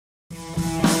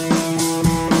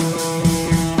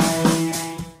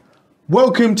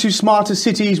Welcome to Smarter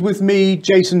Cities with me,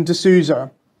 Jason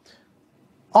D'Souza.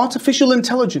 Artificial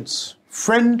intelligence,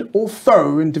 friend or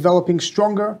foe in developing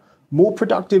stronger, more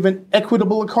productive and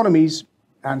equitable economies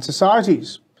and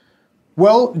societies?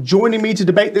 Well, joining me to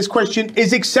debate this question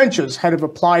is Accenture's Head of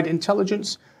Applied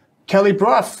Intelligence, Kelly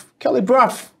Brough. Kelly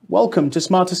Brough, welcome to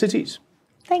Smarter Cities.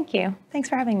 Thank you. Thanks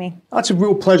for having me. That's a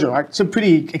real pleasure. It's a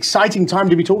pretty exciting time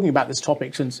to be talking about this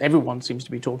topic since everyone seems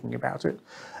to be talking about it.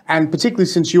 And particularly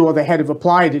since you are the Head of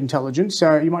Applied Intelligence,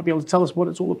 you might be able to tell us what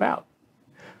it's all about.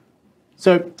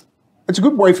 So it's a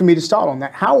good way for me to start on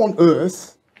that. How on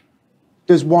earth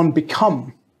does one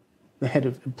become the Head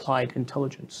of Applied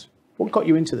Intelligence? What got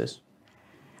you into this?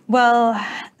 Well,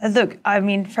 look, I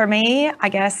mean, for me, I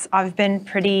guess I've been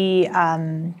pretty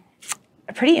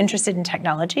interested in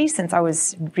technology since I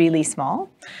was really small.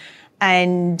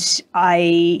 And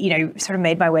I, sort of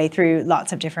made my way through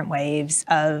lots of different waves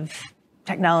of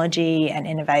technology and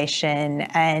innovation.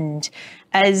 And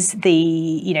as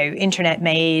the, internet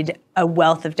made a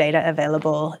wealth of data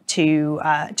available to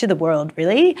the world,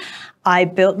 really, I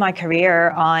built my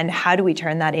career on how do we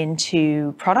turn that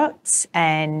into products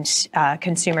and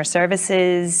consumer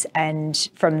services. And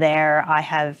from there, I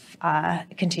have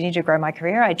continued to grow my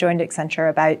career. I joined Accenture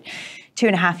about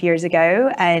 2.5 years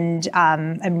ago, and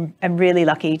I'm really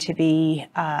lucky to be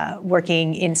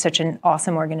working in such an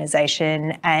awesome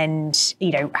organization and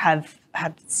have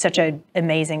such an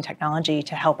amazing technology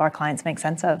to help our clients make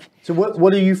sense of. So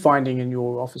what are you finding in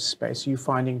your office space? Are you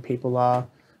finding people are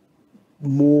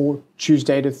more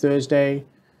Tuesday to Thursday,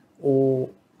 or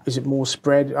is it more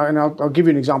spread? And I'll give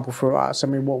you an example for us. I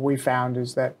mean, what we found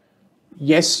is that,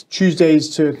 yes,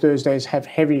 Tuesdays to Thursdays have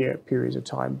heavier periods of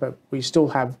time, but we still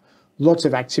have lots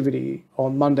of activity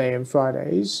on Monday and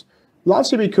Fridays,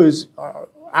 largely because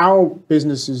our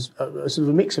business is a sort of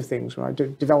a mix of things, right?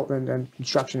 Development and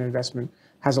construction investment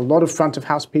has a lot of front of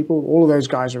house people. All of those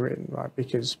guys are in, right?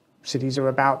 Because cities are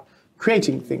about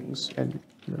creating things, and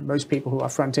most people who are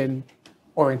front end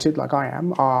oriented, like I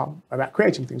am, are about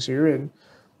creating things. So you're in.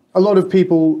 A lot of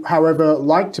people, however,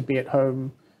 like to be at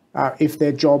home if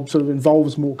their job sort of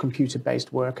involves more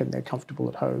computer-based work and they're comfortable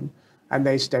at home, and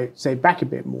they stay back a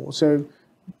bit more. So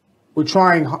we're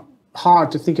trying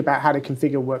hard to think about how to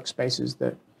configure workspaces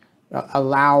that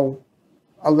allow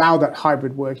that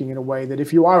hybrid working in a way that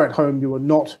if you are at home, you are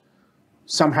not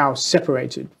somehow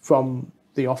separated from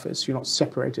the office. You're not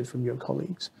separated from your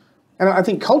colleagues. And I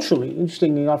think culturally,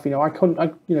 interestingly enough,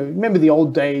 I remember the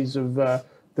old days of the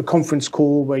conference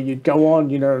call where you'd go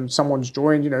on, and someone's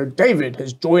joined, David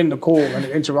has joined the call, and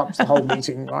it interrupts the whole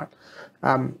meeting, right?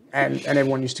 And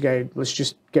everyone used to go, let's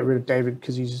just get rid of David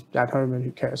because he's at home and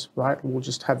who cares, right? We'll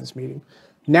just have this meeting.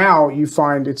 Now you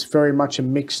find it's very much a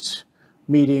mixed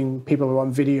meeting. People are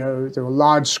on video. There are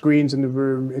large screens in the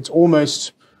room. It's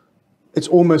almost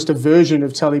a version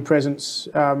of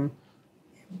telepresence.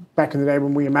 Back in the day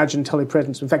when we imagined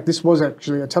telepresence. In fact, this was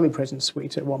actually a telepresence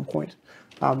suite at one point,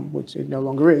 which it no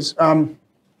longer is.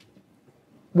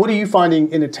 What are you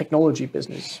finding in a technology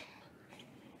business?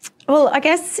 Well, I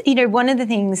guess, one of the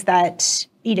things that,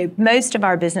 most of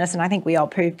our business, and I think we all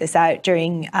proved this out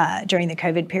during the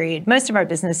COVID period, most of our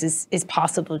business is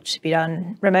possible to be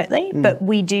done remotely, but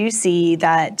we do see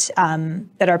that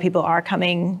our people are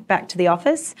coming back to the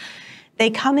office. They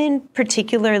come in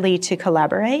particularly to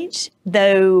collaborate,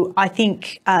 though I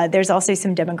think there's also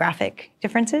some demographic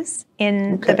differences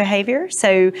in the behavior.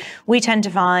 So we tend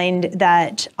to find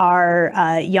that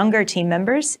our younger team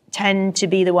members tend to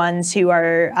be the ones who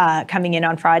are coming in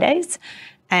on Fridays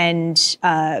and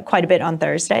quite a bit on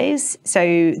Thursdays,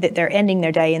 so that they're ending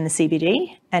their day in the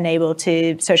CBD and able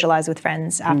to socialize with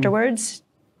friends afterwards,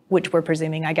 which we're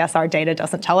presuming, I guess our data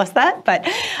doesn't tell us that, but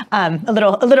a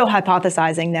little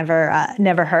hypothesizing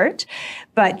never hurt.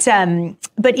 But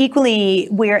equally,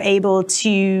 we're able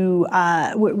to,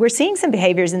 we're seeing some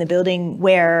behaviors in the building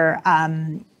where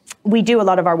we do a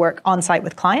lot of our work on site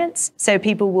with clients. So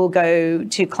people will go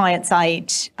to client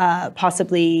site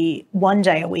possibly one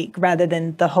day a week rather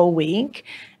than the whole week,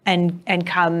 and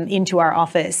come into our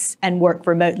office and work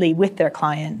remotely with their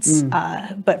clients,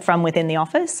 but from within the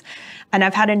office. And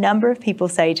I've had a number of people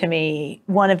say to me,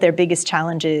 one of their biggest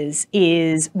challenges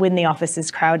is when the office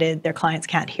is crowded, their clients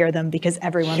can't hear them because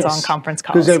everyone's on conference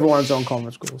calls. Because everyone's on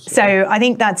conference calls. Yeah. So I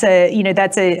think that's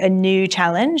a new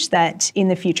challenge that in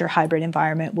the future hybrid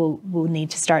environment we'll need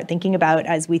to start thinking about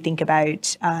as we think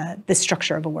about the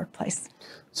structure of a workplace.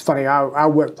 It's funny, our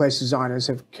workplace designers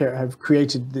have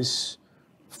created this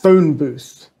phone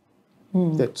booth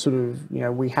that sort of,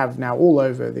 we have now all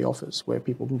over the office where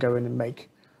people can go in and make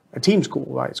a Teams call,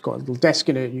 right? It's got a little desk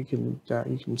in it. You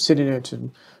can sit in it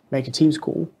and make a Teams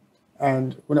call.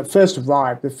 And when it first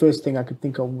arrived, the first thing I could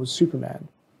think of was Superman.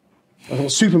 I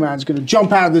thought Superman's going to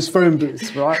jump out of this phone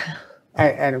booth, right?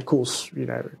 And of course,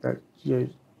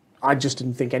 I just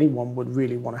didn't think anyone would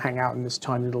really want to hang out in this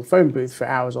tiny little phone booth for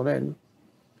hours on end.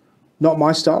 Not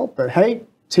my style, but hey,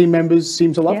 team members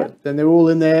seem to love it. And they're all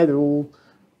in there, they're all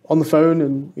on the phone,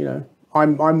 and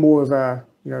I'm more of a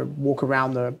walk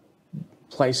around the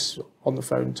place on the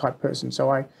phone type person.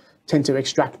 So I tend to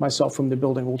extract myself from the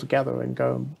building altogether and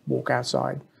go and walk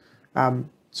outside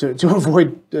to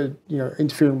avoid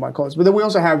interfering with my colleagues. But then we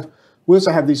also have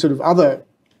these sort of other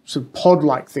sort of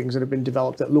pod-like things that have been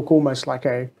developed that look almost like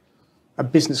a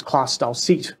business class style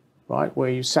seat, right? Where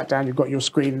you sat down, you've got your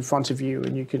screen in front of you,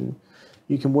 and you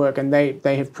can work. And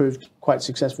they have proved quite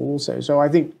successful also. So I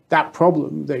think that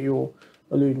problem that you're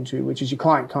alluding to, which is your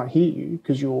client can't hear you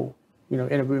because you're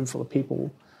in a room full of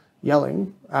people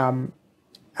yelling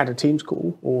at a Teams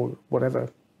call or whatever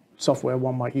software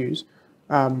one might use,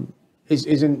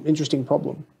 is an interesting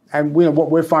problem. And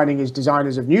what we're finding as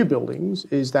designers of new buildings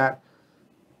is that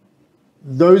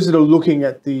those that are looking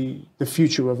at the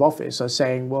future of office are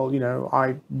saying, well,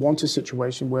 I want a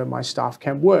situation where my staff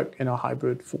can work in a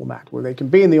hybrid format, where they can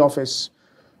be in the office,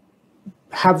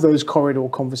 have those corridor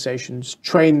conversations,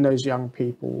 train those young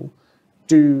people,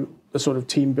 do the sort of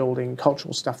team building,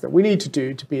 cultural stuff that we need to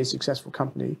do to be a successful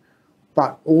company,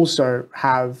 but also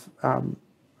have a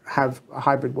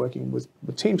hybrid working with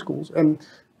team schools. And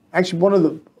actually, one of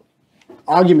the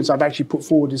arguments I've actually put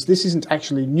forward is this isn't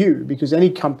actually new, because any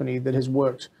company that has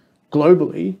worked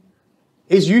globally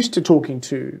is used to talking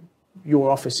to your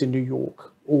office in New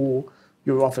York or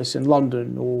your office in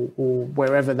London or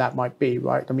wherever that might be,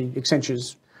 right? I mean,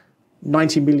 Accenture's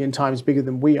 90 million times bigger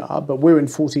than we are, but we're in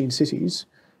 14 cities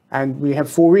and we have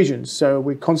 4 regions. So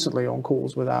we're constantly on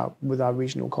calls with our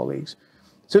regional colleagues.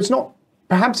 So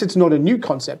perhaps it's not a new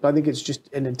concept. I think it's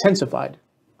just an intensified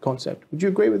concept. Would you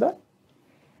agree with that?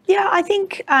 Yeah, I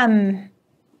think that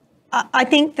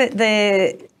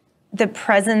the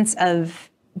presence of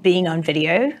being on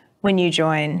video when you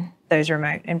join those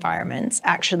remote environments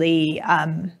actually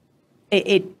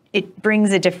it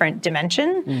brings a different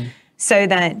dimension, so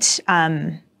that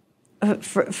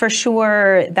for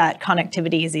sure that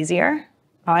connectivity is easier,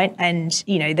 right? And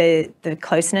the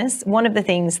closeness. One of the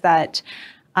things that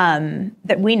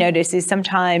we notice is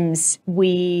sometimes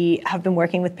we have been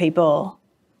working with people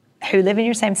who live in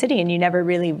your same city and you never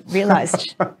really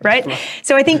realized, right?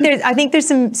 So I think there's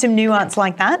some nuance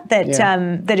like that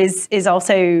that is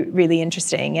also really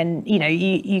interesting. And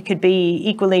you could be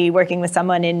equally working with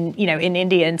someone in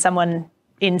India and someone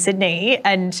in Sydney,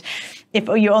 and if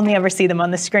you only ever see them on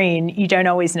the screen, you don't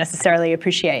always necessarily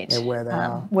appreciate where they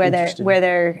are, where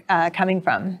they're coming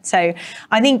from. So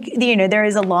I think there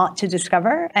is a lot to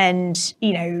discover, and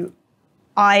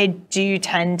I do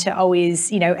tend to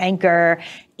always anchor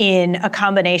in a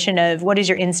combination of what does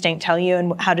your instinct tell you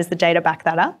and how does the data back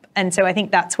that up. And so I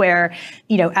think that's where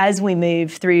as we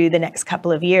move through the next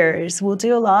couple of years, we'll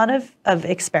do a lot of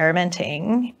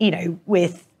experimenting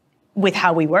with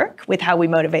how we work, with how we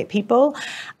motivate people.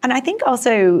 And I think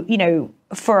also,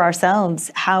 for ourselves,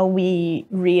 how we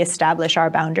reestablish our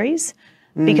boundaries.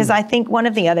 Because I think one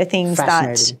of the other things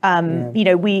that,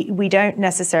 we don't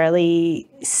necessarily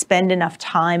spend enough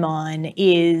time on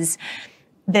is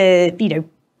the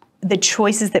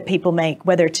choices that people make,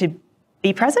 whether to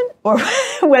be present or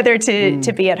whether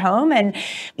to be at home. And,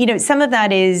 some of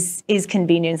that is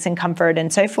convenience and comfort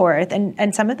and so forth.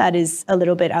 And some of that is a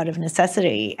little bit out of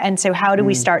necessity. And so how do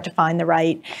we start to find the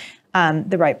right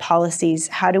policies?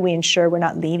 How do we ensure we're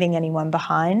not leaving anyone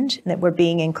behind, that we're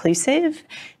being inclusive,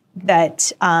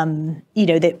 that,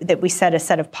 that we set a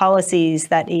set of policies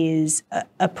that is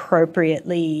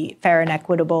appropriately fair and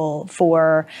equitable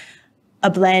for a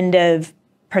blend of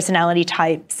personality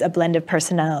types, a blend of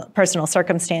personal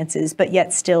circumstances, but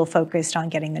yet still focused on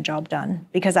getting the job done.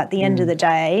 Because at the end of the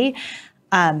day,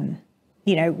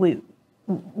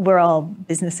 we're all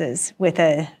businesses with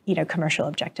a commercial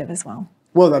objective as well.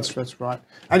 Well, that's right.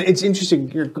 And it's interesting,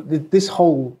 this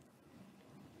whole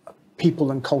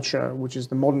people and culture, which is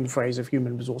the modern phrase of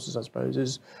human resources, I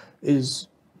suppose, is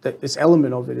that this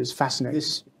element of it is fascinating.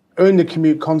 This earn the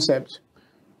commute concept,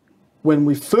 when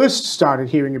we first started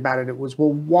hearing about it, it was,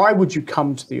 well, why would you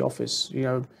come to the office?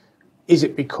 Is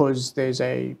it because there's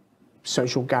a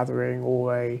social gathering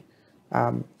or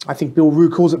I think Bill Roux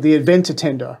calls it the event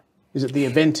attender. Is it the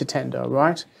event attender,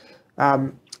 right?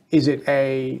 Is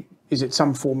it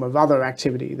some form of other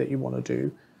activity that you want to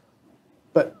do?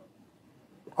 But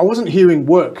I wasn't hearing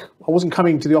work. I wasn't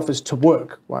coming to the office to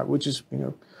work, right? Which is,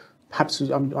 perhaps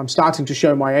I'm starting to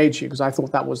show my age here, because I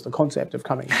thought that was the concept of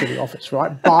coming to the office,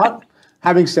 right? But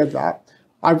having said that,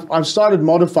 I've started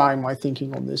modifying my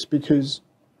thinking on this because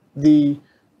in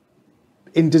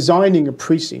designing a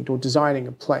precinct or designing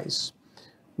a place,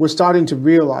 we're starting to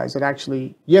realize that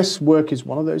actually, yes, work is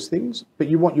one of those things, but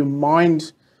you want your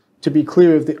mind to be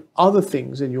clear of the other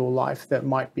things in your life that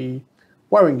might be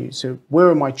worrying you. So where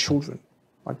are my children?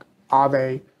 Like, are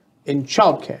they in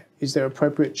childcare? Is there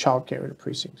appropriate childcare in a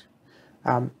precinct?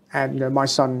 And, you know, my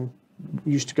son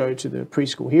used to go to the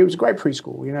preschool here. It was a great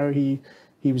preschool. You know,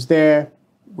 he was there.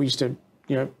 We used to,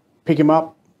 you know, pick him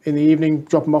up in the evening,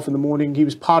 drop him off in the morning. He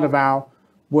was part of our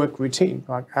work routine,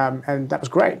 right? And that was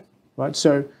great, right?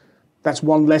 So that's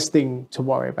one less thing to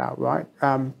worry about, right?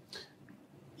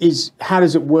 Is how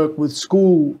does it work with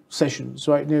school sessions,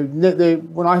 right? You know,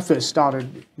 when I first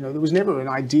started, you know, there was never an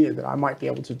idea that I might be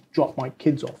able to drop my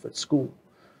kids off at school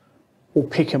or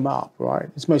pick them up, right?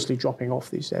 It's mostly dropping off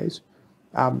these days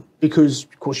because,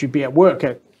 of course, you'd be at work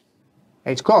at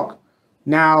 8 o'clock.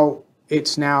 Now,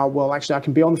 well, actually, I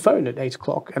can be on the phone at 8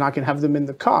 o'clock and I can have them in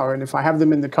the car. And if I have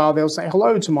them in the car, they'll say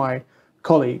hello to my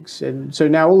colleagues. And so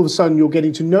now all of a sudden you're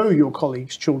getting to know your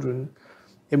colleagues' children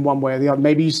in one way or the other.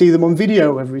 Maybe you see them on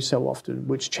video every so often,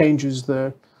 which changes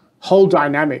the whole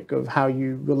dynamic of how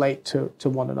you relate to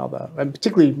one another. And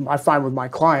particularly I find with my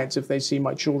clients, if they see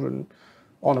my children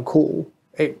on a call,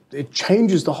 it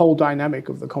changes the whole dynamic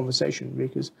of the conversation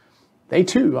because they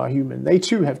too are human. They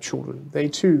too have children. They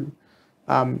too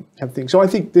have things. So I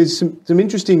think there's some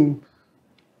interesting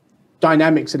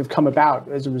dynamics that have come about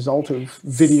as a result of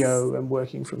video and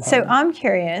working from home. So I'm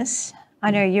curious. I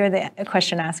know you're the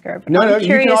question asker, but no, I'm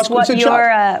curious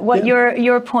what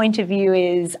your point of view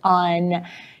is on.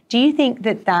 Do you think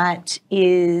that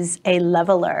is a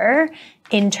leveler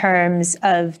in terms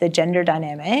of the gender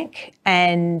dynamic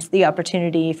and the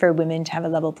opportunity for women to have a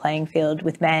level playing field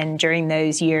with men during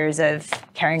those years of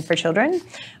caring for children?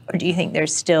 Or do you think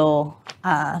there's still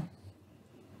a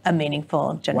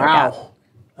meaningful gender gap?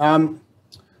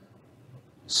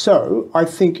 So I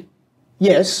think,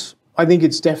 yes, I think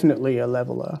it's definitely a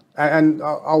leveler. And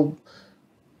I'll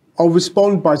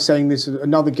respond by saying this.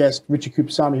 Another guest, Richard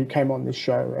Kupasamy, who came on this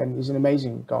show, and he's an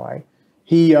amazing guy.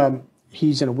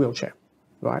 He's in a wheelchair,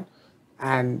 right?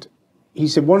 And he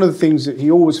said one of the things that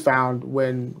he always found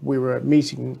when we were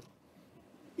meeting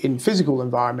in physical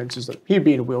environments is that he'd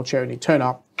be in a wheelchair and he'd turn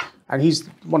up, and he's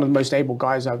one of the most able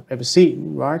guys I've ever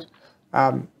seen, right?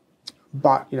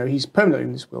 But you know, he's permanently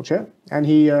in this wheelchair, and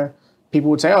people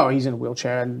would say, "Oh, he's in a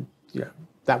wheelchair," and you know,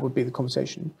 that would be the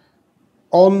conversation.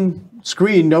 On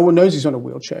screen, no one knows he's on a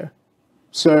wheelchair.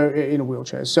 So in a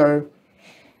wheelchair. So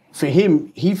for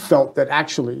him, he felt that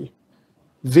actually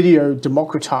video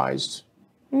democratized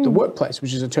the workplace,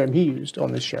 which is a term he used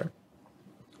on this show.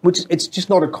 Which it's just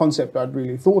not a concept I'd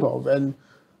really thought of. And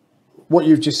what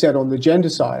you've just said on the gender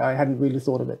side, I hadn't really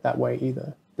thought of it that way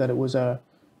either. That it was a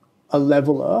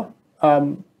leveler.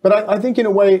 But I think in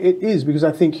a way it is, because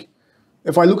I think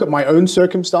if I look at my own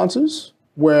circumstances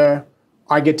where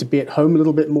I get to be at home a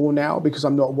little bit more now because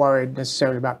I'm not worried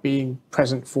necessarily about being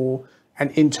present for an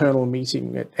internal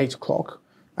meeting at 8 o'clock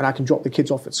and I can drop the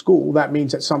kids off at school, that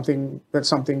means that's something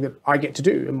that I get to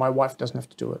do and my wife doesn't have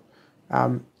to do it.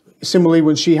 Similarly,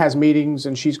 when she has meetings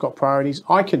and she's got priorities,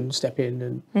 I can step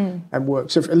in and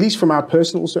work. So at least from our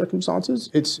personal circumstances,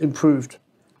 it's improved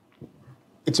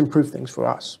things for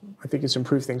us. I think it's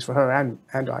improved things for her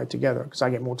and I together, because I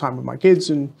get more time with my kids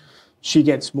and she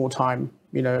gets more time,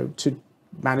 you know, to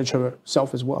manage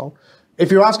herself as well.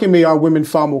 If you're asking me, are women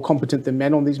far more competent than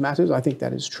men on these matters? I think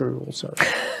that is true also.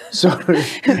 So,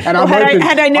 and well,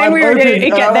 had I known we were going to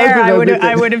get there,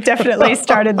 I would have definitely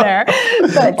started there.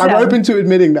 But, I'm open to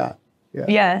admitting that.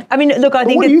 Yeah. I mean, look, I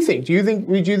think. What do you think? Do you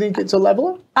think it's a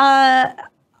leveler?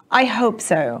 I hope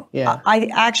so. Yeah. I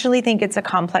actually think it's a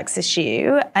complex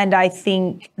issue, and I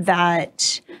think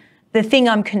that the thing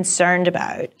I'm concerned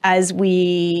about as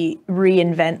we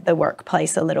reinvent the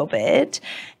workplace a little bit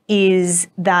is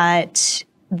that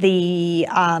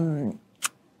that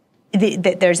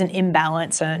there's an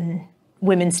imbalance on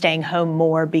women staying home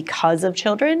more because of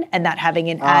children and that having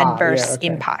an adverse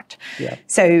impact. Yeah.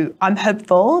 So I'm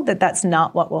hopeful that that's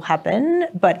not what will happen,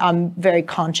 but I'm very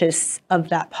conscious of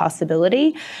that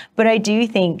possibility. But I do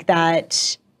think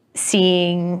that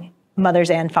seeing mothers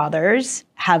and fathers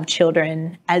have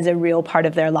children as a real part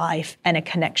of their life and a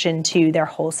connection to their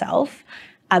whole self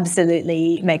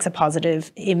absolutely makes a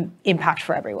positive impact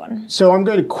for everyone. So I'm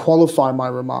going to qualify my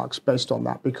remarks based on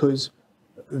that, because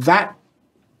that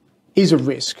is a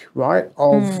risk, right,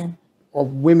 of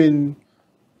women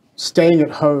staying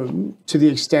at home to the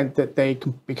extent that they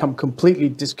can become completely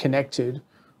disconnected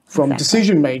from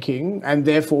decision making and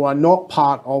therefore are not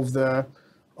part of the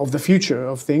of the future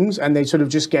of things, and they sort of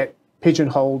just get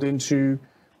pigeonholed into,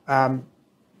 how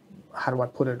do I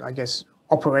put it? I guess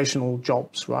operational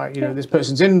jobs, right? You know, this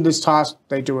person's in this task,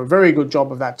 they do a very good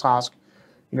job of that task.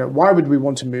 You know, why would we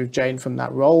want to move Jane from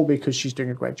that role? Because she's doing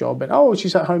a great job, and oh,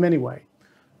 she's at home anyway,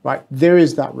 right? There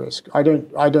is that risk. I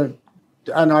will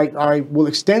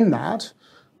extend that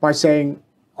by saying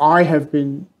I have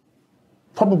been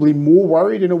probably more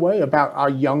worried in a way about our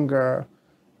younger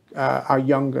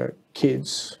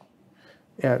kids.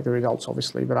 Yeah, they're adults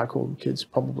obviously, but I call them kids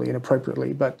probably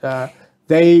inappropriately. But and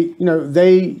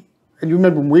you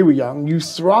remember when we were young, you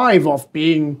thrive off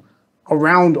being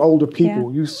around older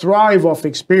people. You thrive off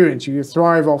experience. You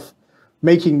thrive off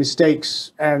making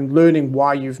mistakes and learning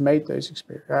why you've made those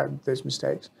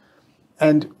mistakes.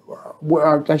 And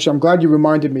actually, I'm glad you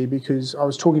reminded me, because I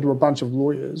was talking to a bunch of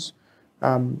lawyers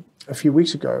a few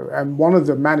weeks ago, and one of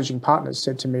the managing partners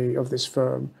said to me of this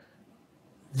firm,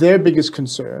 their biggest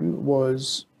concern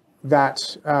was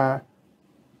that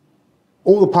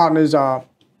all the partners are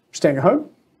staying at home.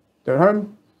 They're at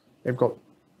home. They've got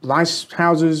nice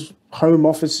houses, home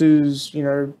offices, you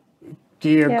know,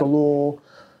 gear galore.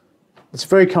 It's a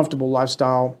very comfortable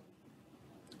lifestyle.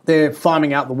 They're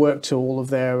farming out the work to all of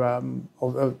their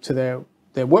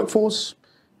their workforce.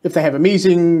 If they have a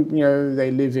meeting, you know,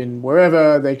 they live in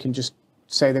wherever, they can just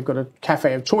say they've got a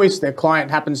cafe of choice. Their client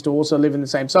happens to also live in the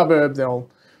same suburb. They'll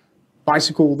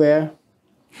bicycle there,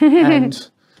 and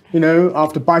you know,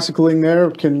 after bicycling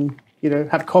there, can, you know,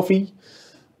 have coffee,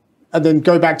 and then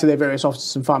go back to their various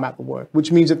offices and farm out the work.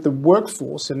 Which means that the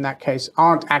workforce in that case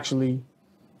aren't actually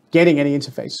getting any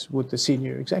interface with the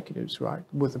senior executives, right,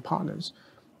 with the partners.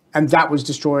 And that was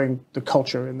destroying the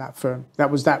culture in that firm. That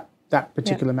was that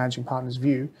particular managing partner's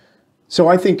view. So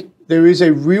I think there is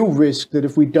a real risk that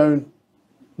if we don't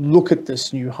look at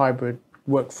this new hybrid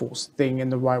workforce thing in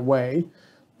the right way,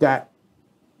 that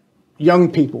young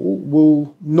people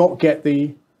will not get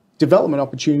the development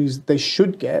opportunities that they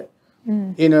should get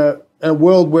in a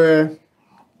world where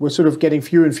we're sort of getting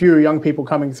fewer and fewer young people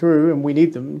coming through, and we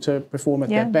need them to perform at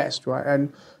their best, right?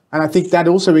 And I think that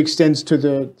also extends to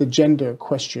the gender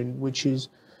question, which is,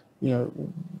 you know,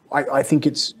 I think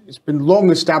it's been long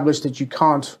established that you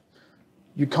can't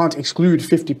exclude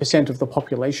 50% of the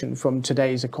population from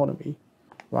today's economy,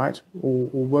 right? Or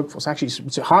workforce. Actually,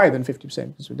 it's higher than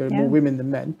 50%, because there are more women than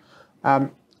men.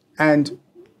 And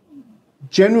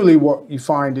generally what you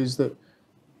find is that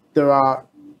there are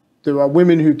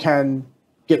women who can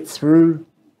get through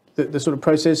the sort of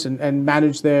process and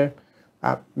manage their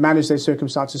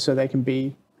circumstances so they can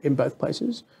be in both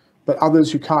places, but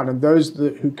others who can't. And those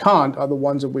who can't are the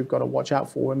ones that we've got to watch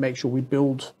out for and make sure we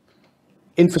build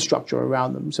infrastructure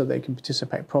around them so they can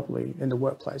participate properly in the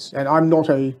workplace. And I'm not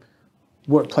a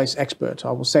workplace expert,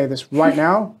 I will say this right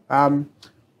now,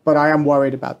 but I am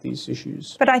worried about these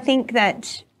issues. But I think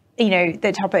that, you know,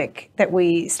 the topic that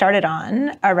we started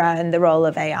on around the role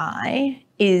of AI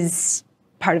is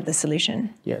part of the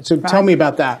solution. Yeah, so tell me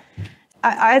about that.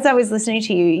 As I was listening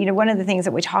to you, you know, one of the things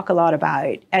that we talk a lot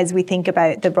about as we think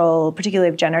about the role, particularly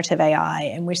of generative AI,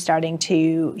 and we're starting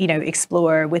to, you know,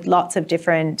 explore with lots of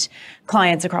different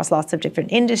clients across lots of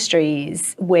different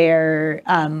industries where,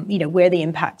 you know, where the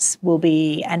impacts will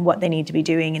be and what they need to be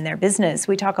doing in their business.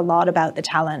 We talk a lot about the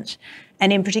talent,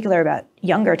 and in particular about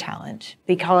younger talent,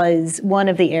 because one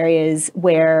of the areas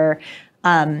where,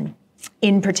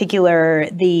 in particular,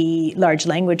 the large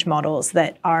language models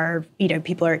that are, you know,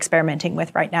 people are experimenting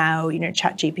with right now, you know,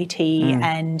 ChatGPT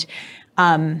and,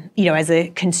 you know, as a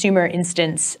consumer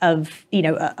instance of, you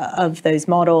know, of those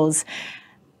models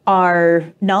are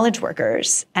knowledge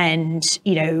workers. And,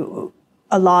 you know,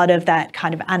 a lot of that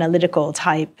kind of analytical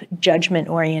type,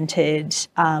 judgment-oriented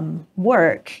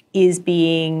work is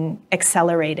being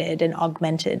accelerated and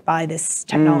augmented by this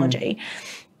technology.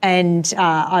 And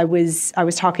I was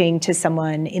talking to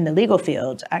someone in the legal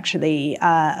field actually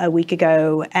a week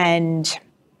ago, and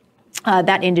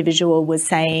that individual was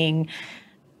saying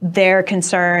their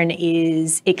concern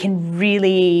is it can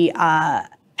really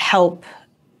help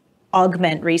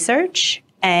augment research,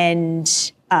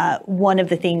 and one of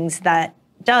the things that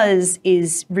does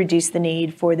is reduce the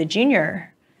need for the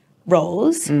junior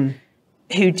roles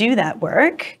who do that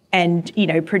work and, you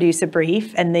know, produce a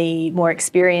brief, and the more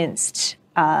experienced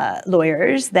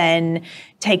lawyers then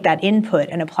take that input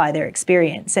and apply their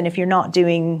experience. And if you're not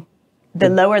doing the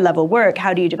lower level work,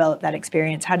 how do you develop that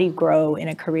experience? How do you grow in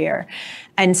a career?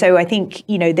 And so I think,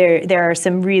 you know, there are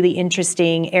some really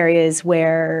interesting areas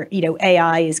where, you know,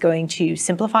 AI is going to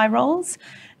simplify roles,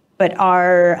 but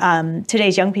are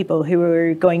today's young people who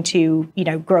are going to,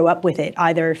 grow up with it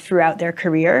either throughout their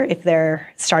career, if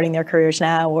they're starting their careers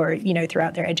now, or,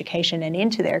 throughout their education and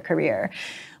into their career,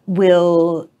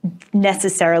 will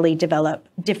necessarily develop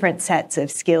different sets of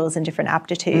skills and different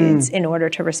aptitudes in order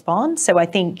to respond. So I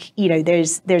think,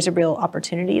 there's a real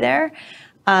opportunity there.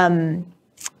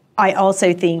 I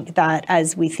also think that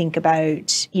as we think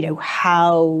about,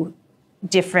 how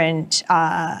different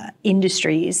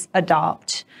industries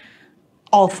adopt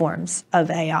all forms of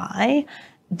AI,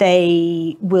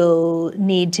 they will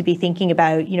need to be thinking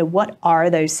about, what are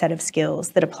those set of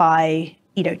skills that apply,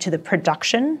 to the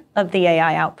production of the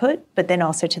AI output, but then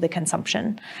also to the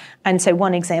consumption. And so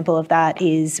one example of that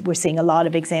is we're seeing a lot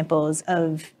of examples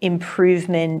of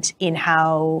improvement in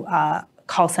how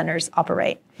call centers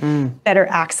operate. Better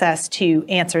access to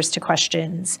answers to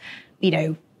questions,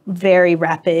 very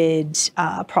rapid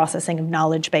processing of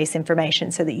knowledge-based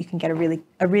information so that you can get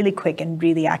a really quick and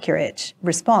really accurate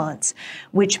response,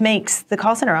 which makes the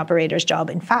call center operator's job,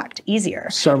 in fact, easier.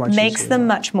 So much makes easier, them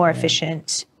much more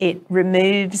efficient. It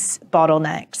removes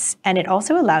bottlenecks, and it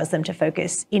also allows them to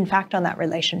focus, in fact, on that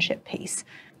relationship piece,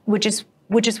 which is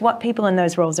what people in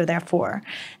those roles are there for.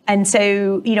 And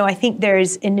so, I think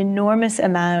there's an enormous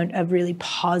amount of really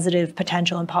positive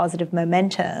potential and positive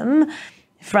momentum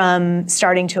from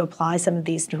starting to apply some of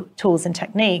these tools and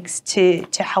techniques to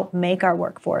help make our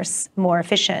workforce more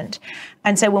efficient.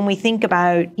 And so when we think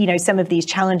about, some of these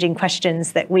challenging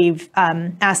questions that we've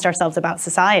asked ourselves about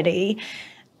society,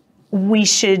 we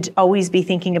should always be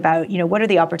thinking about, what are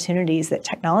the opportunities that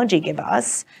technology give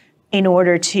us in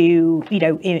order to,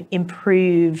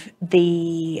 improve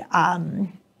the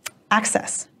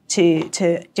access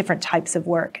to different types of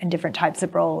work and different types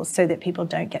of roles so that people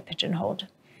don't get pigeonholed.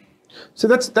 So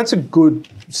that's a good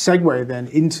segue then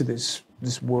into this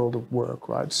world of work,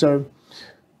 right? So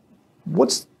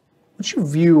what's your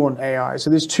view on AI? So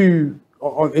there's two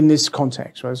in this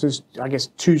context, right? So there's, I guess,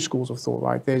 two schools of thought,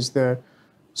 right? There's the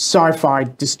sci-fi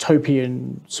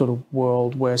dystopian sort of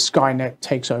world where Skynet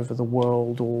takes over the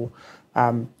world, or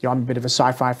I'm a bit of a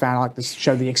sci-fi fan. I like this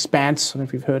show, The Expanse. I don't know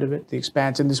if you've heard of it. The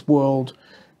Expanse. In this world,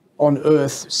 on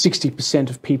Earth, 60%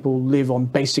 of people live on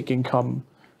basic income,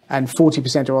 and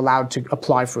 40% are allowed to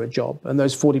apply for a job. And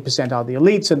those 40% are the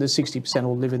elites, and the 60%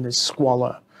 will live in this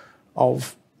squalor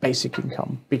of basic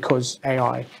income because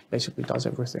AI basically does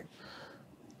everything.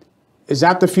 Is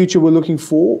that the future we're looking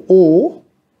for, or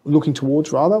looking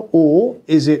towards rather, or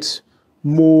is it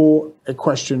more a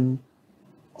question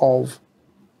of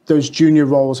those junior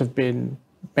roles have been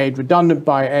made redundant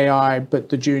by AI, but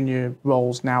the junior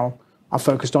roles now are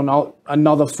focused on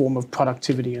another form of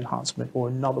productivity enhancement or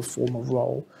another form of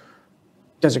role?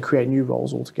 Does it create new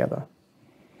roles altogether?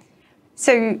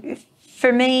 So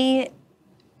for me,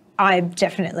 I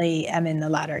definitely am in the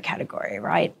latter category,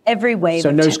 right? Every wave.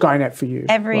 So no Skynet for you.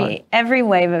 Every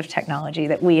wave of technology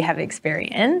that we have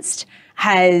experienced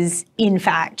has, in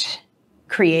fact,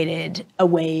 created a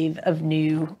wave of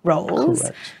new roles.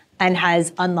 Correct. And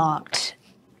has unlocked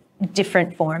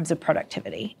different forms of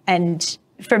productivity. And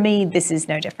for me, this is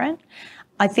no different.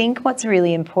 I think what's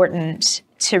really important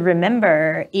to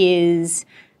remember is,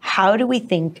 how do we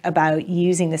think about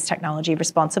using this technology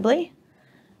responsibly?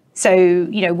 So,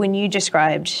 when you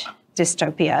described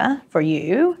dystopia for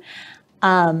you,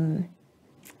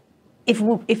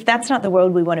 if that's not the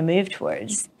world we want to move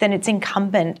towards, then it's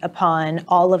incumbent upon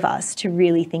all of us to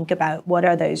really think about what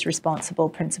are those responsible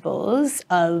principles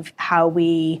of how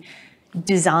we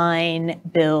design,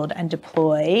 build, and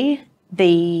deploy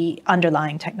the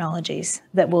underlying technologies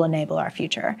that will enable our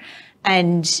future.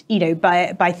 And,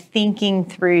 by thinking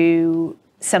through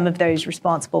some of those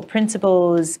responsible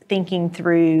principles, thinking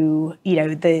through,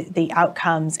 the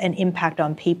outcomes and impact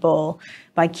on people,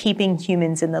 by keeping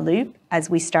humans in the loop as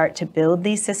we start to build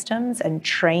these systems and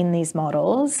train these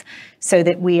models so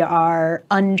that we are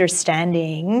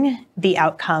understanding the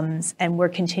outcomes and we're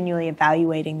continually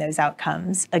evaluating those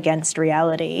outcomes against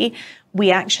reality,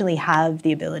 we actually have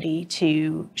the ability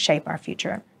to shape our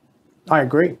future. I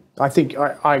agree. I think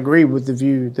I agree with the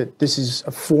view that this is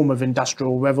a form of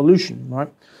industrial revolution,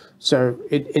 right? So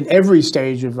in every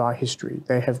stage of our history,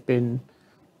 there have been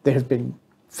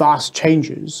vast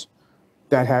changes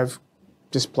that have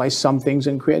displaced some things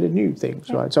and created new things,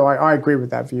 right? So I agree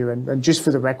with that view. And just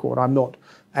for the record, I'm not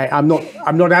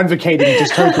advocating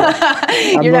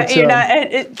dystopia. You're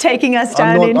not taking us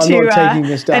down I'm not taking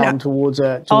us down towards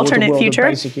a alternate world future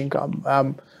of basic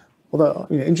income. Although,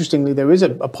 interestingly, there is a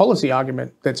policy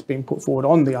argument that's being put forward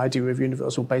on the idea of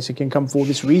universal basic income for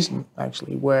this reason,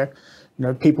 actually, where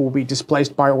people will be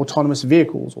displaced by autonomous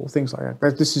vehicles or things like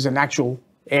that. This is an actual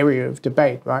area of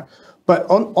debate, right? But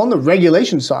on the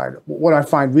regulation side, what I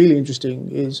find really interesting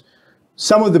is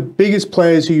some of the biggest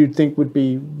players who you'd think would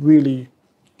be really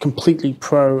completely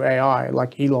pro AI,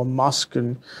 like Elon Musk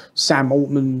and Sam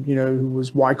Altman, who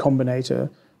was Y Combinator,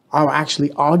 are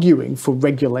actually arguing for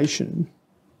regulation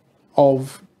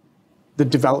of the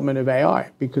development of AI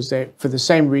because for the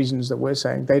same reasons that we're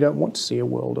saying, they don't want to see a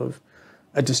world of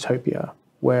a dystopia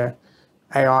where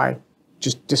AI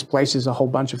just displaces a whole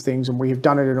bunch of things, and we have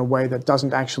done it in a way that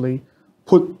doesn't actually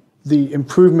put the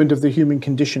improvement of the human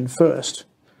condition first,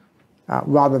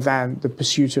 rather than the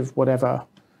pursuit of whatever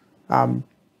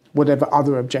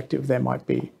other objective there might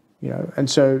be. And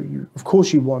so of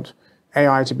course you want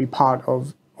AI to be part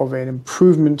of an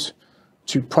improvement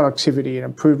to productivity, an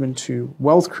improvement to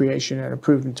wealth creation, an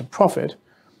improvement to profit.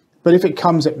 But if it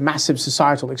comes at massive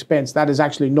societal expense, that is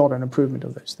actually not an improvement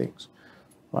of those things.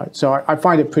 Right? So I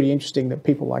find it pretty interesting that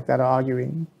people like that are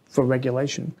arguing for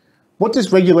regulation. What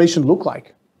does regulation look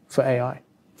like for AI?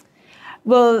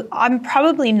 Well, I'm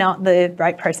probably not the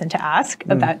right person to ask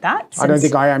about that. I don't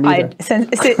think I am either. Since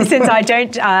I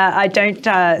don't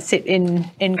sit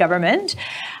in government.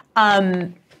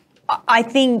 I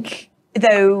think,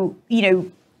 though,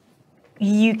 you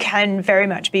can very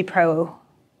much be pro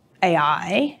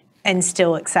AI and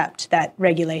still accept that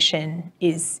regulation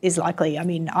is likely. I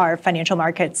mean, our financial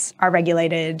markets are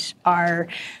regulated.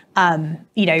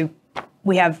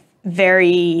 We have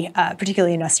very,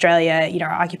 particularly in Australia,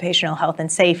 our occupational health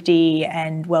and safety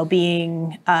and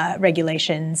well-being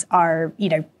regulations are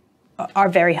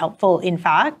very helpful, in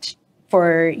fact,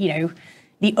 for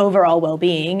the overall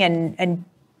well-being, and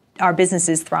our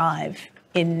businesses thrive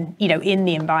in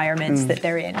the environments that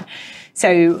they're in.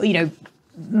 So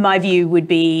my view would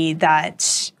be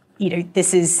that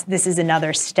this is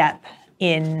another step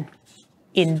in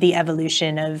the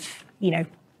evolution of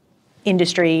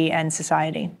industry and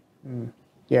society.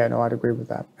 Yeah, no, I'd agree with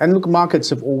that. And look, markets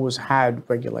have always had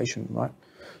regulation, right?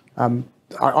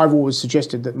 I've always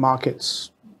suggested that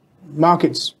markets,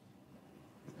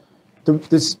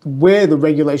 where the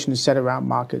regulation is set around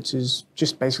markets is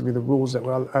just basically the rules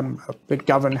that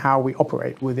govern how we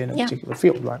operate within a particular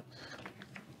field, right?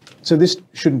 So this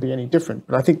shouldn't be any different.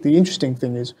 But I think the interesting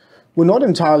thing is we're not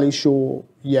entirely sure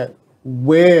yet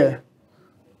where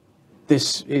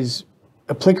this is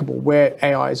applicable, where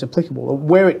AI is applicable, or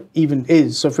where it even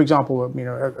is. So, for example,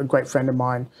 a great friend of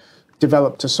mine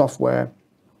developed a software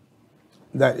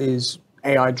that is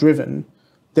AI-driven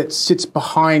that sits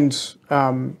behind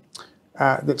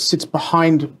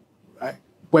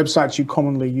websites you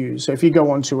commonly use. So, if you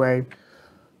go onto a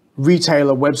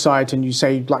retailer website and you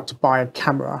say you'd like to buy a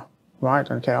camera,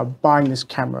 right? Okay, I'm buying this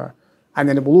camera, and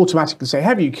then it will automatically say,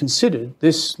 "Have you considered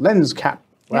this lens cap?"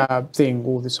 Thing,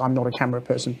 or this, I'm not a camera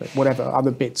person, but whatever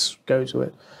other bits go to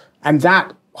it. And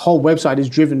that whole website is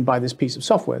driven by this piece of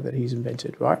software that he's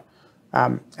invented, right?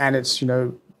 And it's,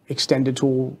 extended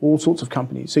to all sorts of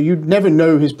companies. So you'd never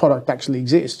know his product actually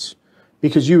exists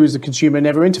because you as the consumer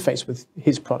never interface with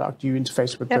his product. You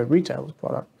interface with the retailer's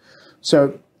product.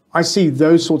 So I see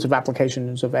those sorts of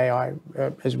applications of AI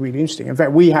as really interesting. In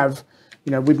fact, we've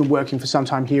been working for some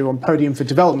time here on Podium for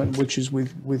Development, which is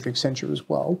with Accenture as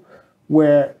well,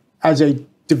 where as a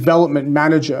development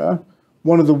manager,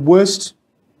 one of the worst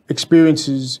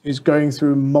experiences is going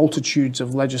through multitudes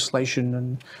of legislation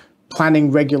and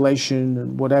planning regulation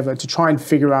and whatever to try and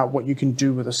figure out what you can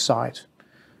do with a site.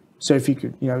 So if you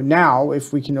could, now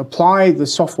if we can apply the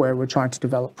software we're trying to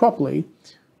develop properly,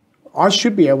 I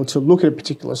should be able to look at a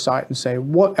particular site and say,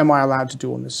 what am I allowed to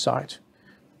do on this site?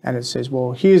 And it says,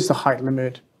 well, here's the height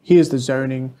limit, here's the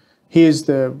zoning, here's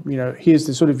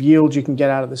the sort of yield you can get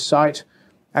out of the site.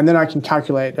 And then I can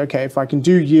calculate, okay, if I can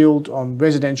do yield on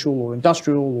residential or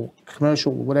industrial or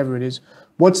commercial or whatever it is,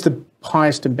 what's the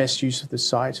highest and best use of the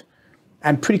site?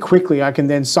 And pretty quickly, I can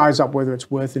then size up whether it's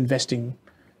worth investing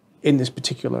in this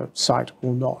particular site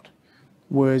or not.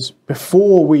 Whereas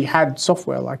before we had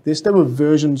software like this, there were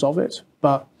versions of it,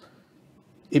 but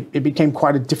it became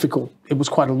quite it was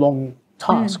quite a long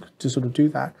task to sort of do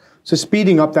that. So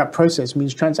speeding up that process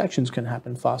means transactions can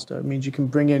happen faster. It means you can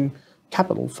bring in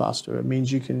capital faster. It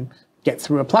means you can get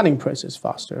through a planning process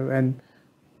faster. And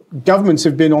governments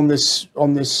have been on this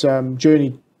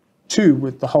journey too,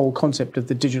 with the whole concept of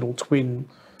the digital twin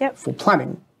for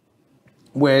planning,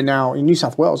 where now in New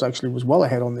South Wales actually was well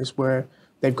ahead on this, where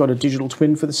they've got a digital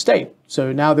twin for the state.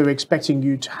 So now they're expecting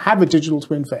you to have a digital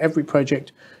twin for every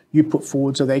project you put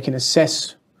forward, so they can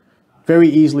assess very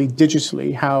easily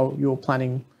digitally how you're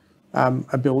planning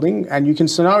a building, and you can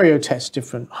scenario test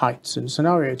different heights and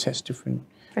scenario test different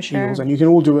yields, and you can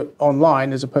all do it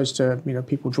online as opposed to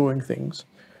people drawing things.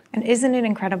 And isn't it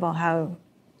incredible how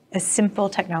a simple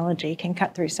technology can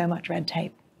cut through so much red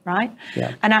tape, right?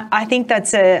 Yeah. And I think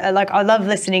that's I love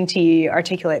listening to you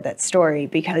articulate that story,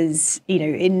 because,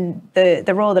 in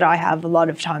the role that I have, a lot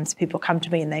of times people come to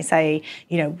me and they say,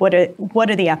 what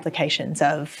are the applications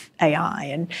of AI?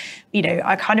 And,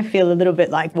 I kind of feel a little bit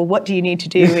like, well, what do you need to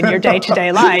do in your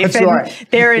day-to-day life? That's and right.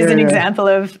 there is an example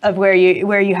of where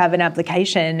you have an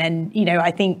application. And,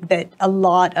 I think that a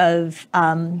lot of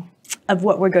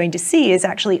what we're going to see is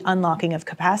actually unlocking of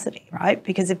capacity, right?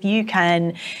 Because if you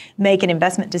can make an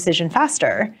investment decision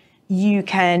faster, you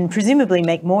can presumably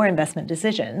make more investment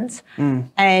decisions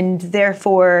and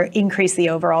therefore increase the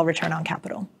overall return on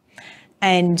capital.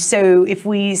 And so if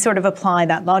we sort of apply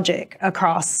that logic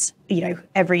across,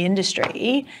 every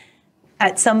industry,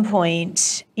 at some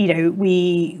point,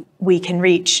 we can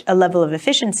reach a level of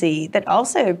efficiency that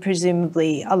also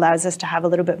presumably allows us to have a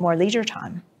little bit more leisure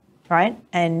time, right?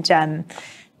 And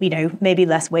maybe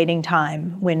less waiting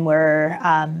time when we're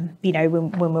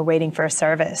when we're waiting for a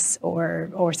service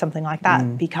or something like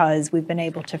that, because we've been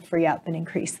able to free up and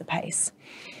increase the pace.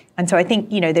 And so I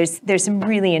think there's some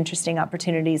really interesting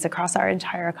opportunities across our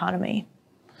entire economy.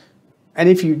 And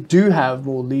if you do have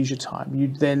more leisure time, you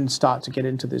then start to get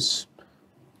into this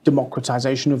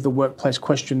democratization of the workplace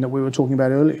question that we were talking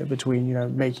about earlier,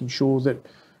 between making sure that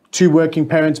two working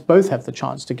parents both have the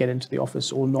chance to get into the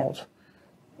office or not,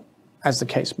 as the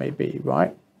case may be,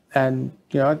 right? And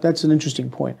that's an interesting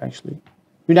point, actually.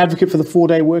 You're an advocate for the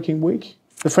 4-day working week?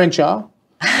 The French are?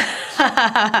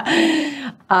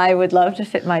 I would love to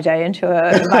fit my day into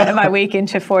my week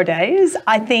into 4 days.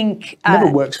 I think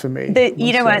never works for me.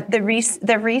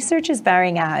 The research is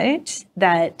bearing out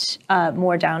that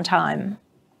more downtime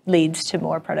leads to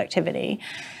more productivity.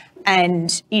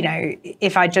 And,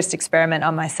 if I just experiment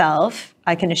on myself,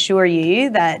 I can assure you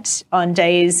that on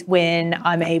days when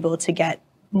I'm able to get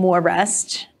more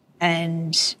rest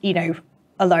and,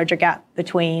 a larger gap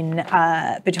between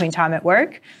time at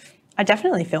work, I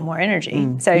definitely feel more energy.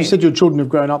 So you said your children have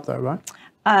grown up though, right?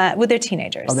 Well, they're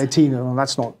teenagers. Oh, they're teenagers. Well,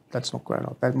 that's not grown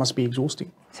up. That must be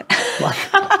exhausting.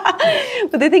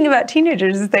 But the thing about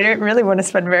teenagers is they don't really want to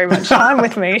spend very much time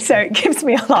with me, so it gives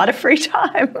me a lot of free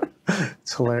time.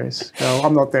 It's hilarious. No,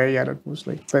 I'm not there yet,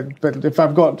 unfortunately. But if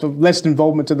I've got less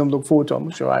involvement to them, look forward to,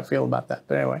 I'm sure I feel about that.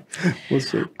 But anyway, we'll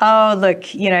see. Oh,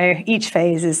 look, each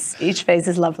phase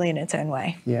is lovely in its own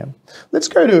way. Yeah. Let's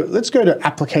go to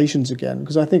applications again,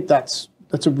 because I think that's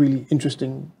a really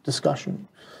interesting discussion.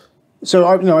 So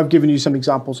I've given you some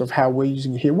examples of how we're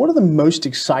using it here. What are the most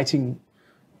exciting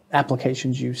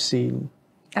applications you've seen?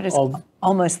 That is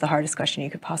almost the hardest question you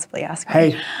could possibly ask me.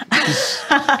 Hey,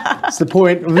 it's the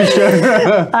point of the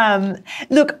show.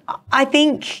 Look, I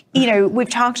think we've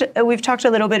talked a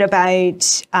little bit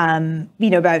about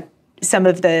about some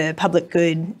of the public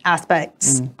good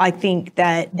aspects. I think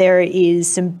that there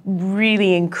is some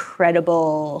really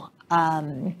incredible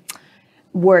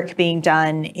work being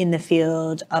done in the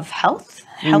field of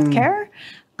healthcare.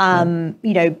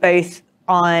 Both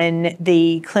on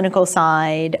the clinical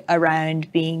side around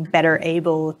being better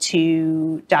able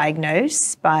to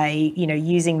diagnose by,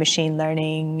 using machine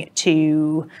learning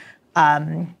to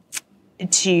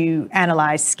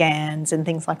analyze scans and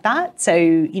things like that.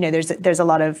 So, there's a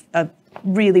lot of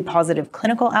really positive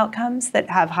clinical outcomes that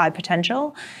have high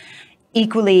potential.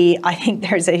 Equally, I think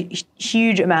there's a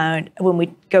huge amount, when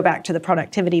we go back to the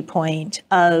productivity point,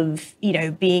 of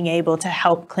being able to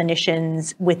help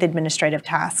clinicians with administrative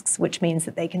tasks, which means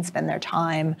that they can spend their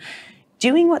time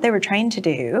doing what they were trained to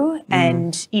do,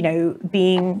 and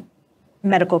being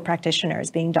medical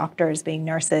practitioners, being doctors, being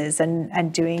nurses,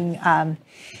 and doing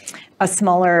a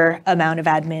smaller amount of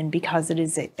admin because it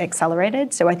is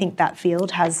accelerated. So I think that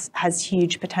field has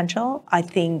huge potential. I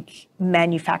think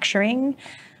manufacturing.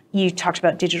 You talked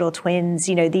about digital twins,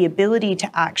 the ability to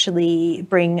actually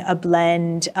bring a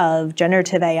blend of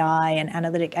generative AI and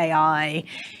analytic AI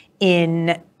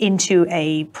into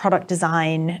a product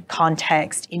design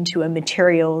context, into a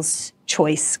materials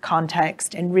choice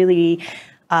context, and really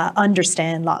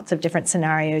understand lots of different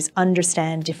scenarios,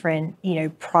 understand different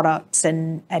products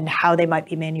and how they might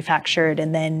be manufactured,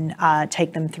 and then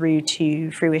take them through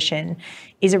to fruition,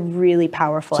 is a really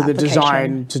powerful application. So the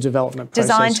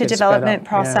design to development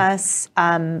process.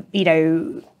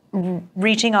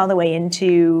 Reaching all the way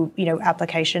into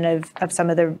application of some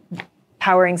of the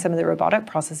powering some of the robotic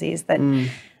processes that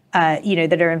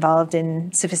that are involved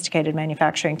in sophisticated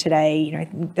manufacturing today.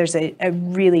 There's a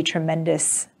really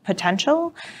tremendous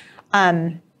potential.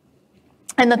 And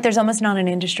look, there's almost not an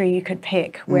industry you could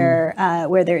pick where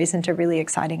there isn't a really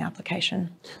exciting application.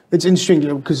 It's interesting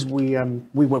because we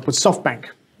work with SoftBank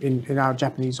in our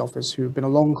Japanese office, who have been a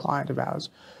long client of ours,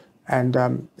 And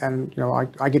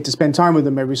I get to spend time with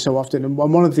them every so often. And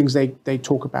one of the things they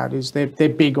talk about is they're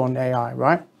big on AI,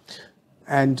 right?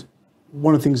 And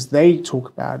one of the things they talk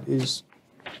about is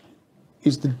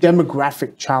the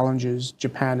demographic challenges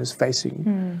Japan is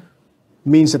facing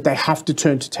means that they have to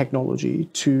turn to technology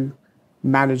to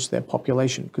manage their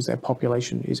population because their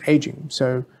population is aging.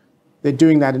 So they're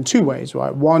doing that in two ways,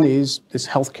 right? One is this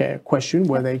healthcare question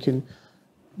where they can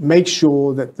make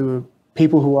sure that the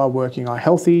people who are working are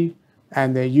healthy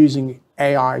and they're using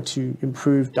AI to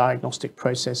improve diagnostic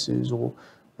processes or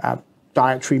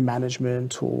dietary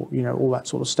management or, all that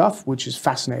sort of stuff, which is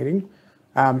fascinating.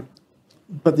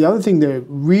 But the other thing they're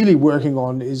really working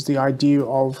on is the idea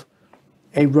of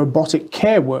a robotic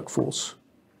care workforce.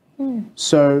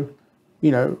 So,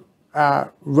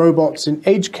 robots in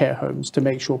aged care homes to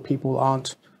make sure people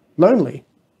aren't lonely,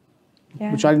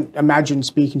 which I imagine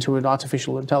speaking to an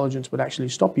artificial intelligence would actually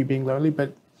stop you being lonely,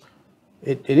 but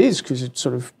it is because it's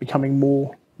sort of becoming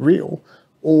more real.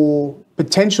 Or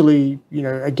potentially,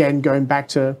 again, going back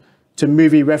to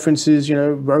movie references,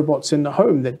 robots in the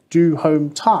home that do home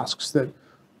tasks that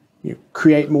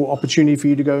create more opportunity for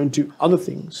you to go and do other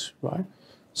things, right?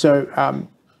 So,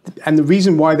 and the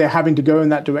reason why they're having to go in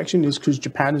that direction is because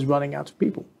Japan is running out of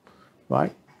people,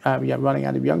 right? Running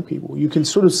out of young people. You can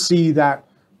sort of see that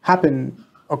happen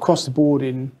across the board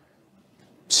in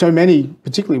so many,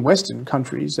 particularly Western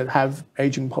countries that have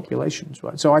aging populations,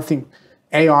 right? So I think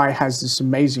AI has this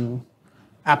amazing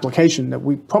application that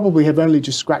we probably have only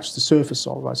just scratched the surface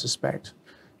of, I suspect,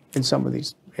 in some of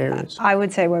these areas. I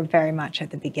would say we're very much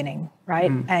at the beginning,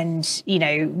 right? And,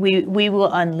 we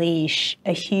will unleash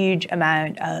a huge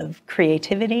amount of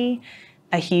creativity,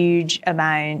 a huge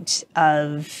amount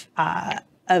of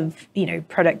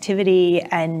productivity.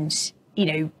 And,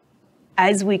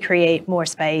 as we create more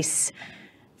space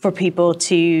for people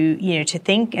to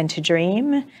think and to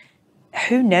dream,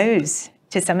 who knows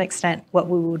to some extent what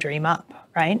we will dream up,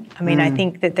 right? I mean, I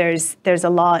think that there's a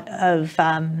lot of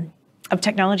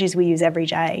technologies we use every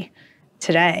day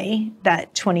today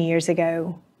that 20 years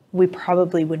ago we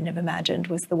probably wouldn't have imagined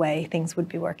was the way things would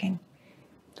be working.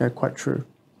 That's quite true.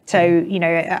 So,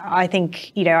 I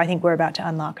think we're about to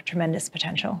unlock a tremendous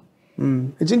potential.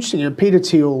 It's interesting. Peter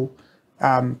Thiel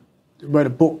wrote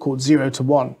a book called 0 to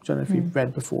 1. I don't know if you've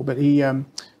read before, but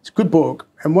it's a good book.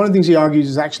 And one of the things he argues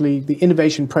is actually the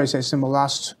innovation process in the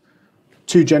last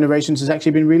 2 generations has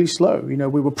actually been really slow. We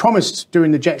were promised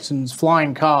during the Jetsons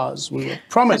flying cars. We were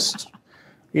promised,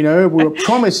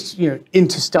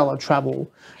 interstellar travel.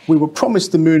 We were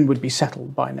promised the moon would be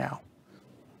settled by now.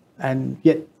 And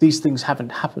yet these things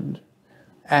haven't happened.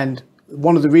 And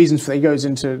one of the reasons he goes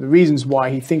into the reasons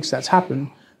why he thinks that's happened,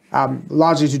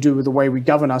 largely to do with the way we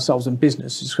govern ourselves in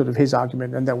business, is sort of his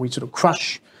argument, and that we sort of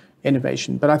crush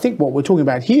innovation. But I think what we're talking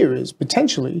about here is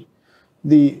potentially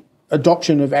the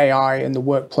adoption of AI in the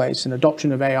workplace and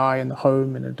adoption of AI in the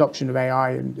home and adoption of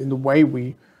AI in the way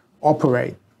we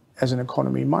operate as an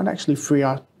economy might actually free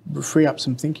up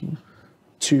some thinking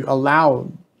to allow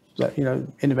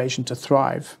innovation to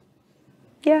thrive.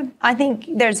 Yeah, I think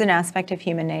there's an aspect of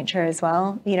human nature as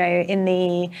well. In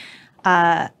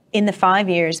the 5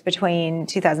 years between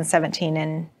 2017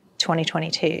 and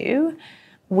 2022,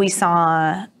 we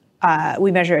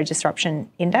measure a disruption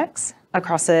index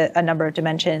across a number of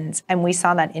dimensions, and we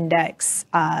saw that index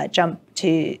jump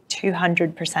to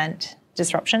 200%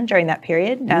 disruption during that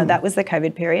period. Now, that was the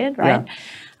COVID period, right?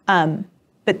 Yeah.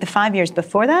 But the 5 years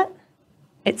before that,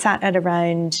 it sat at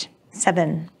around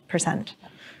 7%.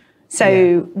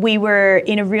 So we were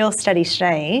in a real steady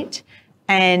state,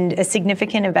 and a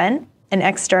significant event, an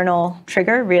external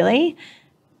trigger really,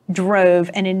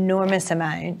 drove an enormous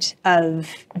amount of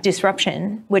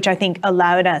disruption, which I think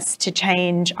allowed us to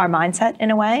change our mindset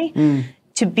in a way,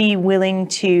 to be willing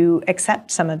to accept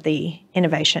some of the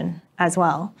innovation as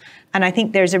well. And I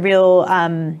think there's a real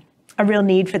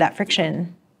need for that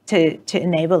friction to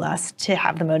enable us to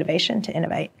have the motivation to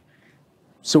innovate.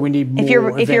 So we need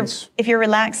more events. If you're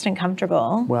relaxed and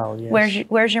comfortable, well, yes.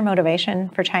 Where's your motivation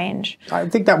for change? I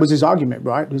think that was his argument,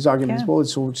 right? His argument is, well,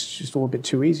 it's just all a bit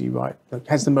too easy, right? Like,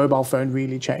 has the mobile phone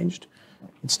really changed?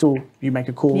 It's still, you make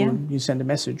a call and you send a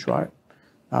message, right?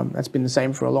 That's been the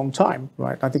same for a long time,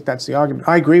 right? I think that's the argument.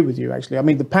 I agree with you, actually. I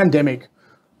mean, the pandemic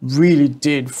really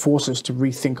did force us to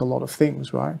rethink a lot of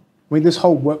things, right? I mean, this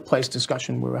whole workplace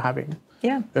discussion we were having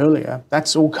earlier,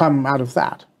 that's all come out of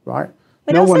that, right?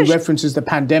 No one references the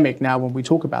pandemic now when we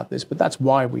talk about this, but that's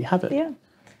why we have it. Yeah.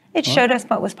 It showed us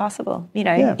what was possible,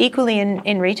 equally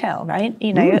in retail, right?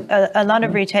 A lot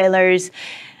of retailers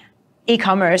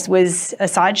e-commerce was a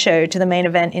sideshow to the main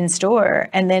event in store.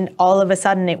 And then all of a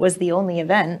sudden it was the only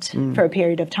event for a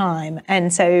period of time.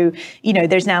 And so,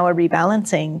 there's now a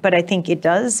rebalancing, but I think it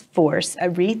does force a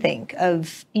rethink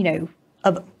of,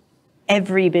 of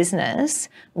every business.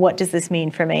 What does this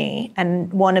mean for me?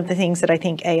 And one of the things that I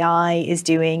think AI is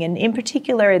doing, and in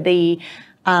particular, the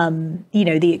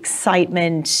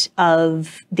excitement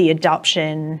of the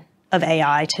adoption of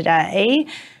AI today,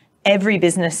 every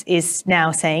business is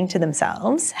now saying to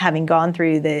themselves, having gone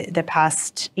through the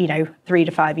past, 3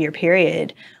 to 5 year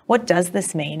period, what does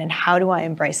this mean and how do I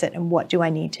embrace it and what do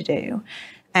I need to do?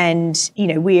 And,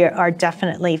 we are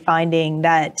definitely finding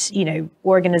that,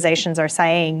 organizations are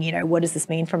saying, what does this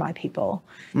mean for my people?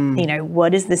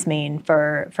 What does this mean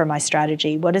for my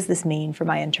strategy? What does this mean for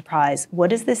my enterprise? What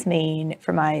does this mean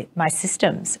for my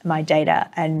systems, my data,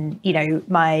 and,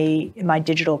 my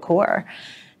digital core?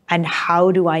 And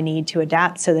how do I need to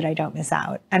adapt so that I don't miss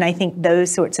out? And I think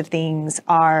those sorts of things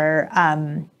are,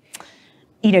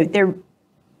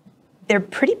 they're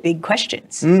pretty big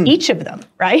questions, each of them,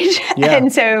 right? Yeah.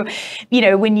 And so,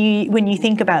 when you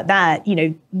think about that,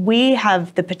 we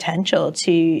have the potential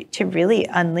to really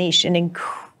unleash an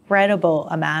incredible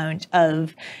amount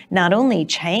of not only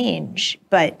change,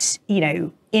 but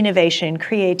innovation,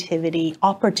 creativity,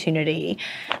 opportunity.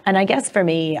 And I guess for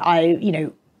me,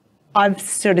 I've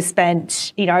sort of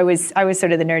spent, I was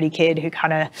sort of the nerdy kid who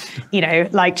kind of,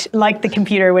 liked the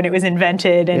computer when it was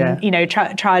invented, and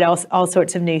tried all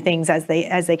sorts of new things as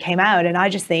they came out. And I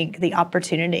just think the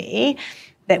opportunity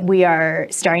that we are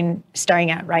staring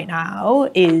at right now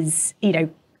is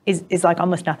like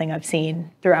almost nothing I've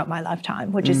seen throughout my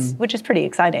lifetime, which is pretty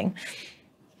exciting.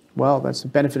 Well, that's the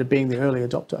benefit of being the early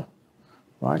adopter,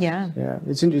 right? Yeah. Yeah,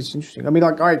 it's interesting. I mean,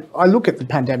 like I look at the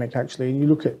pandemic actually, and you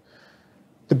look at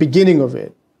the beginning of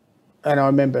it, and I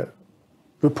remember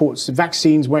reports the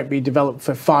vaccines won't be developed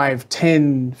for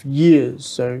 5-10 years,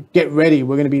 so get ready,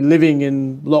 we're going to be living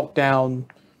in lockdown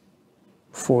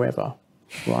forever,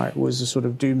 right? Was a sort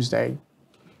of doomsday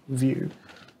view.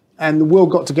 And the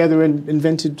world got together and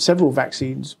invented several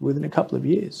vaccines within a couple of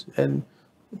years. And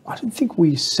I don't think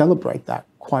we celebrate that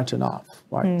quite enough,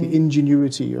 right? The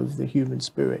ingenuity of the human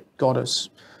spirit got us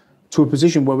to a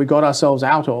position where we got ourselves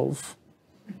out of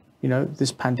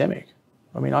this pandemic.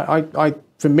 I mean, I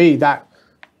for me, that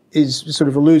is sort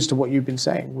of alludes to what you've been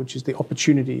saying, which is the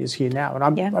opportunity is here now. And I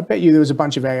bet you there was a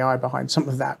bunch of AI behind some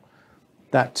of that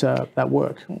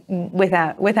work.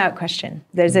 Without question.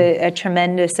 There's a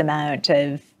tremendous amount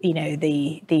of,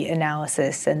 the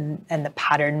analysis and the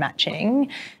pattern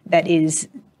matching that is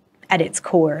at its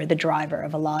core the driver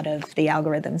of a lot of the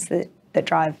algorithms that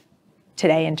drive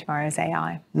today and tomorrow's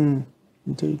AI.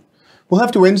 Indeed. We'll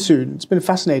have to end soon. It's been a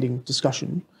fascinating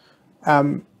discussion.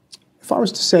 If I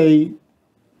was to say,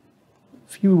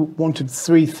 if you wanted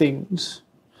 3 things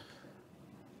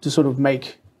to sort of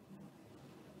make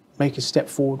a step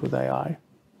forward with AI,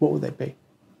 what would they be?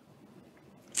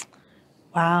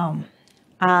 Wow.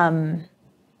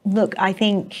 Look, I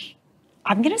think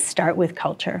I'm going to start with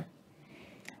culture,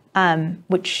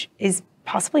 which is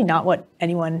possibly not what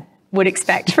anyone would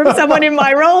expect from someone in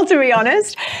my role, to be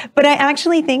honest. But I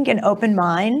actually think an open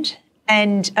mind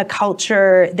and a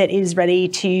culture that is ready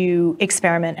to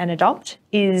experiment and adopt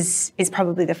is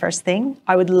probably the first thing.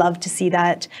 I would love to see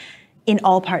that in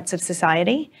all parts of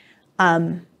society.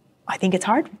 I think it's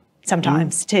hard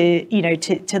sometimes to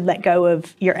let go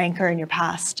of your anchor in your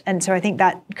past. And so I think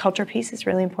that culture piece is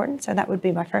really important. So that would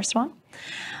be my first one.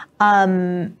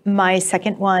 My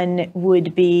second one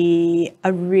would be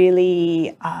a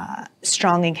really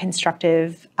strong and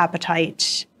constructive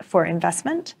appetite for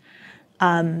investment,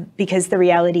 because the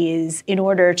reality is, in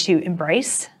order to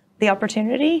embrace the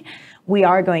opportunity, we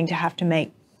are going to have to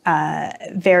make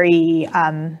very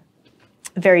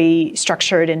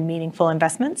structured and meaningful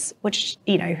investments, which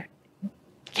can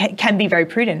be very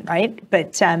prudent, right?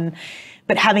 But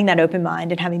having that open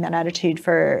mind and having that attitude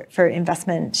for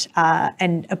investment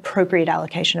and appropriate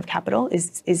allocation of capital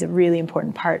is a really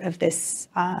important part of this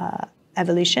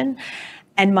evolution.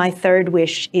 And my third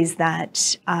wish is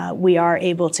that we are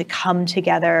able to come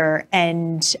together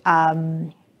and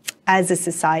as a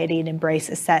society and embrace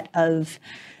a set of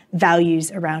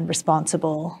values around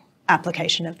responsible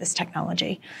application of this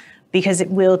technology, because it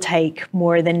will take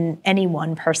more than any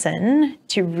one person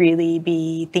to really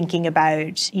be thinking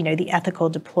about, the ethical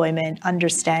deployment,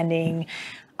 understanding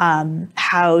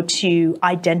how to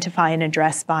identify and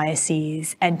address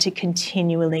biases, and to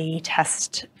continually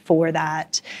test for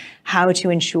that, how to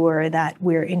ensure that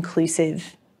we're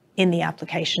inclusive in the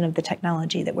application of the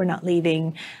technology, that we're not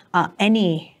leaving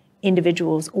any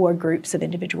individuals or groups of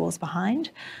individuals behind.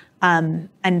 And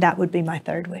that would be my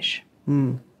third wish.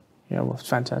 Yeah, well, it's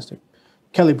fantastic.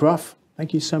 Kelly Brough,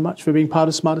 thank you so much for being part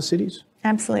of Smarter Cities.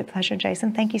 Absolute pleasure,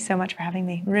 Jason. Thank you so much for having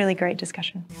me. Really great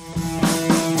discussion.